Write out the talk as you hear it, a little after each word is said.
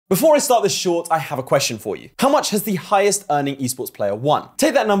Before I start this short, I have a question for you. How much has the highest earning esports player won?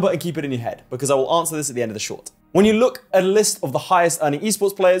 Take that number and keep it in your head, because I will answer this at the end of the short. When you look at a list of the highest earning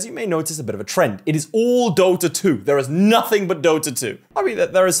esports players, you may notice a bit of a trend. It is all Dota 2. There is nothing but Dota 2. I mean,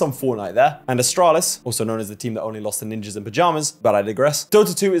 there is some Fortnite there. And Astralis, also known as the team that only lost to ninjas in pajamas, but I digress.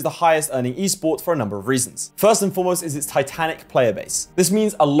 Dota 2 is the highest earning esport for a number of reasons. First and foremost is its titanic player base. This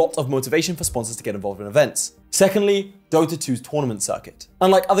means a lot of motivation for sponsors to get involved in events. Secondly, Dota 2's tournament circuit.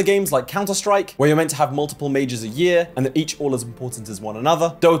 Unlike other games like Counter-Strike, where you're meant to have multiple majors a year and they're each all as important as one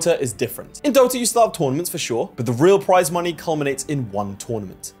another, Dota is different. In Dota, you still have tournaments for sure, but the real prize money culminates in one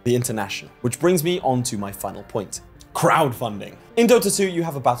tournament, the International. Which brings me on to my final point. Crowdfunding. In Dota 2, you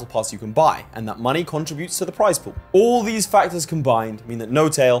have a battle pass you can buy, and that money contributes to the prize pool. All these factors combined mean that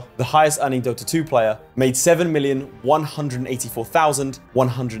NoTail, the highest earning Dota 2 player, made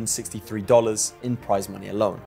 $7,184,163 in prize money alone.